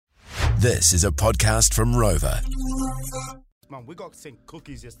This is a podcast from Rover. Mum, we got sent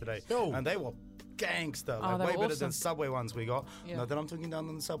cookies yesterday, Yo. and they were gangster, Oh, like they way were better than awesome. Subway ones we got. Yeah. No, that I'm talking down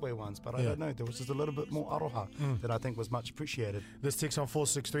on the Subway ones, but I don't know. There was just a little bit more aroha that I think was much appreciated. This text on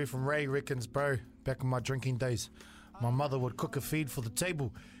 463 from Ray reckons, bro, back in my drinking days, my mother would cook a feed for the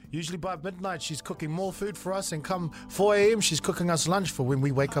table. Usually by midnight, she's cooking more food for us, and come 4 a.m., she's cooking us lunch for when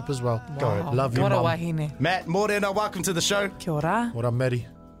we wake up as well. Go. Love you, What a Mum. wahine. Matt, Morena, welcome to the show. Kia ora. What up, Maddie?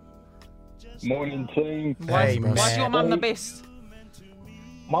 Morning team. Hey, bro. Why's your Matt. mum the best?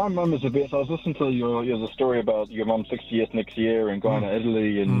 My mum is the best. I was listening to your story about your mum 60th next year and going to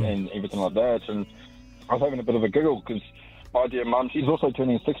Italy and everything like that, and I was having a bit of a giggle because my dear mum, she's also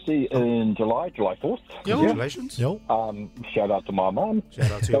turning 60 in July 4th. Congratulations. Yo. Shout out to my mum.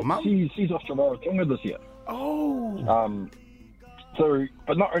 Shout out to your mum. She's off to Rarotonga this year. Oh. So,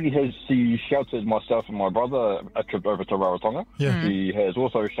 but not only has she sheltered myself and my brother a trip over to Rarotonga, Yeah. she has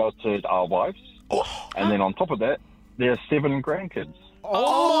also sheltered our wives, and then on top of that, there's 7 grandkids.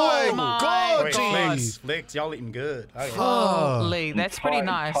 Oh, my God, God. geez. Flex, y'all eating good. Okay. Holy, that's pretty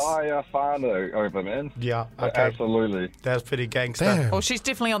nice. Entire whānau over, man. Yeah, okay. Absolutely. That's pretty gangster. Damn. Well, she's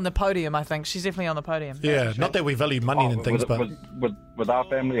definitely on the podium, I think. She's definitely on the podium. Yeah, not that we value money and things, but with our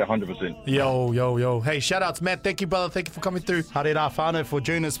family, 100%. yo. Hey, shout outs, Matt. Thank you, brother. Thank you for coming through. Harira whānau for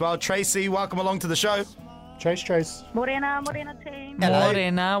June as well. Tracy, welcome along to the show. Trace. Morena team.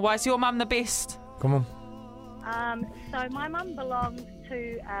 Morena, why's your mum the best? Come on. So my mum belongs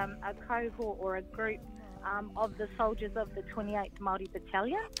to a cohort or a group of the soldiers of the 28th Māori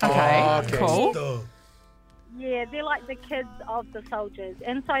Battalion. Okay, okay. cool. Yeah, they're like the kids of the soldiers.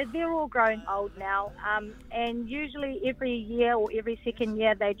 And so they're all growing old now. And usually every year or every second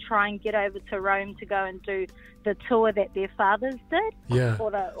year they try and get over to Rome to go and do the tour that their fathers did. Yeah.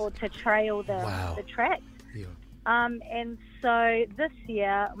 Or to trail the tracks. Yeah. And so this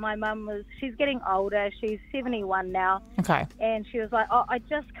year, my mum she's getting older. She's 71 now. Okay. And she was like, oh, I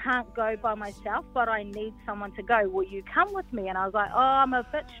just can't go by myself, but I need someone to go. Will you come with me? And I was like, oh, I'm a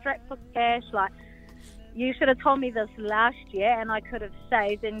bit strapped for cash. Like, you should have told me this last year and I could have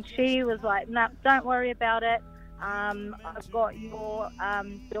saved. And she was like, no, don't worry about it. I've got your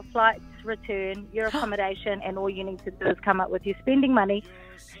flights return, your accommodation, and all you need to do is come up with your spending money.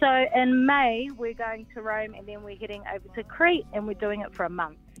 So in May, we're going to Rome, and then we're heading over to Crete, and we're doing it for a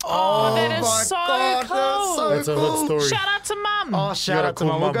month. Oh, that is my so God, cool. That's a good story. Shout out to mum. Oh, shout You're a out to cool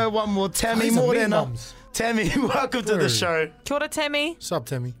mum. We'll mum. go one more. Tammy These are mean Morena. mums. Tammy, welcome to the show. Kia ora, Tammy. Sup,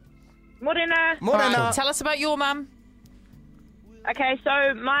 Tammy? Morena. Morena. Tell us about your mum. Okay,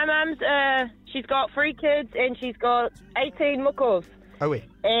 so my mum's, she's got 3 kids and she's got 18 mukos. Oh, wait.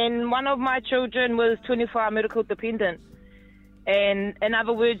 And one of my children was 24-hour medical dependent. And in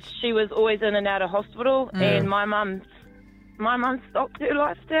other words, she was always in and out of hospital. And my mum stopped her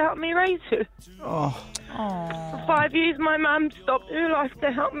life to help me raise her. Oh, For 5 years, my mum stopped her life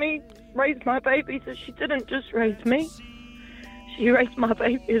to help me raise my baby. So she didn't just raise me, she raised my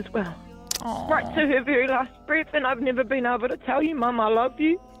baby as well. Right to her very last breath, and I've never been able to tell you, Mum, I love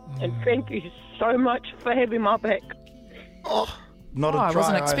you, and thank you so much for having my back. not Oh, a I dry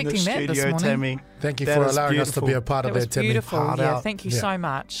wasn't eye in the expecting that this studio, morning. Tammy. Thank you That for is allowing us to beautiful. be a part That of was that, Tammy. beautiful. Hard Yeah, out. thank you Yeah. so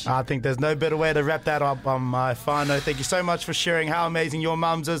much. I think there's no better way to wrap that up, my whānau. Thank you so much for sharing how amazing your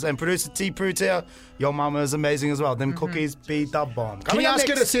mum's is. And producer T. Prutia, your mum is amazing as well. Them cookies be the bomb. Can you ask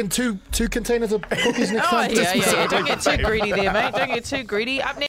her to send two containers of cookies next Oh, time? yeah. Don't get too greedy there, mate. Don't get too greedy. Up next.